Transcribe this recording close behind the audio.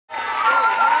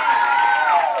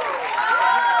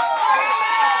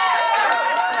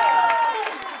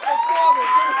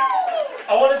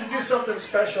something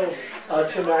special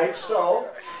tonight, so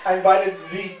I invited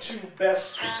the two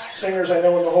best singers I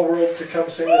know in the whole world to come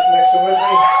sing this next one with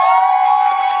me.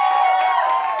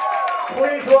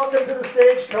 Please welcome to the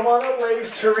stage, come on up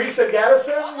ladies, Teresa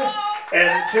Gaddison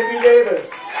and Tippy Davis.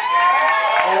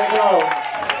 There we go.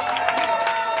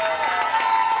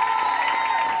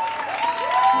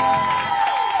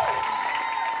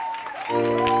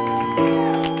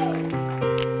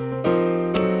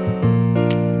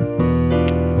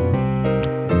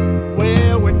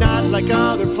 Like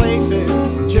other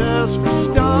places, just for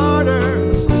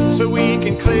starters, so we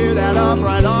can clear that up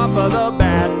right off of the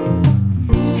bat.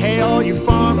 Hey, all you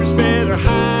farmers better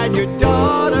hide your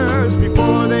daughters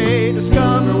before they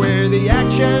discover where the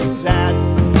action's at.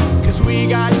 'Cause we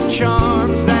got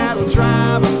charms that'll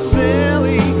drive them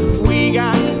silly. We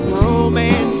got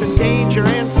romance and danger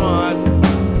and fun.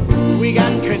 We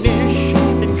got Knish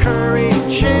and curry and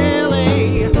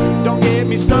chili. Don't get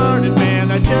me started,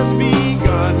 man, I just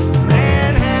begun.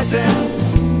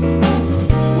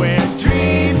 Where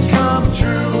dreams come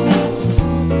true.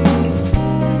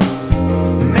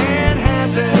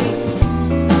 Manhattan,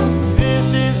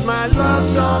 this is my love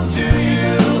song to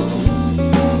you.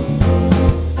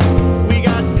 We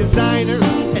got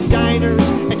designers and diners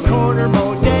and corner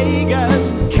bodegas,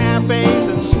 cafes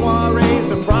and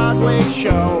soirees and Broadway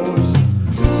shows.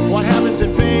 What happens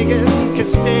in Vegas can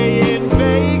stay in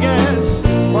Vegas.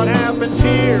 What happens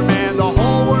here, man, the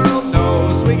whole world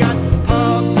knows. We got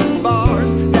pubs and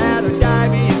bars that are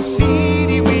divey and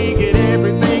seedy. We get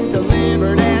everything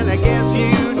delivered, and I guess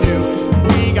you knew.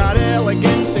 We got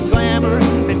elegance and glamour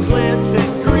and glitz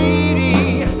and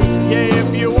greedy. Yeah,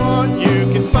 if you want, you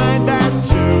can find that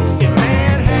too in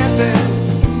Manhattan,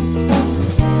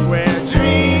 where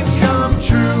dreams come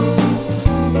true.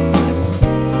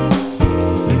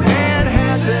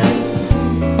 Manhattan,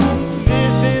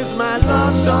 this is my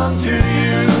love song to you.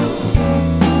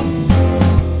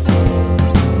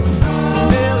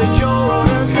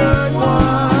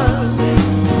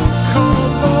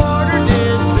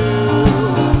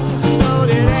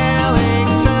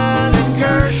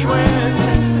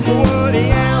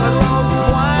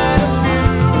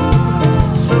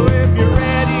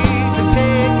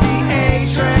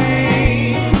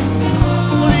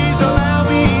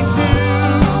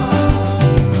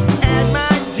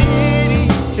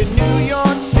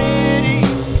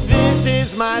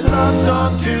 My love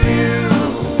song to you.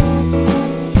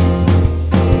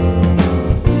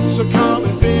 So come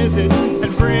and visit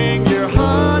and bring your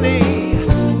honey.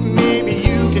 Maybe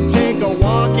you can take a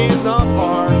walk in the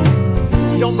park.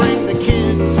 Don't bring the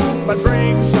kids, but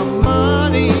bring some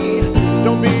money.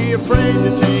 Don't be afraid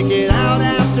to take it out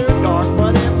after dark.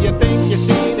 But if you think you've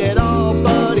seen it all,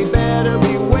 buddy, better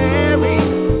be wary.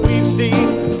 We've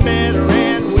seen better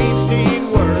and we've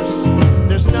seen worse.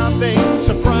 There's nothing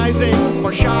surprising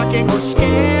or shocking or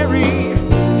scary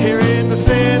here in the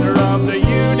center of the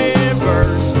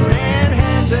universe.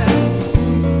 Manhattan,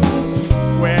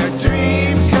 where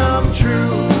dreams come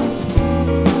true.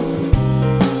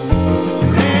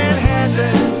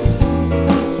 Manhattan,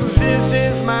 this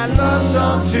is my love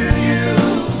song to you.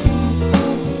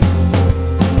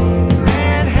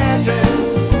 Manhattan,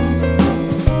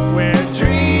 where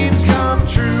dreams come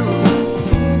true.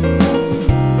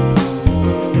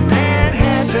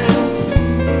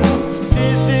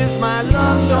 My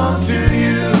love song to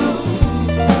you.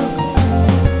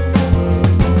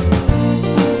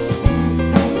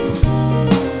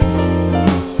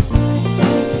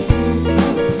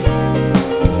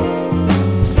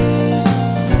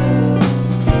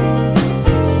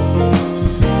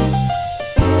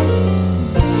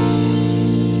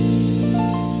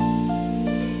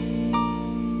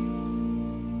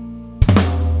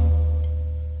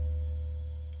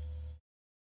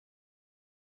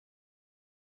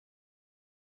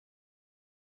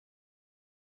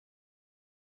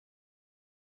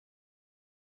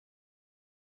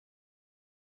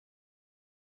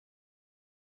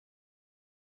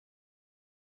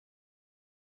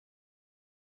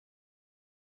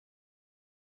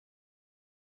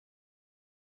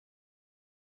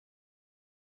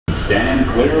 Stand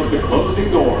clear of the closing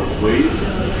doors, please.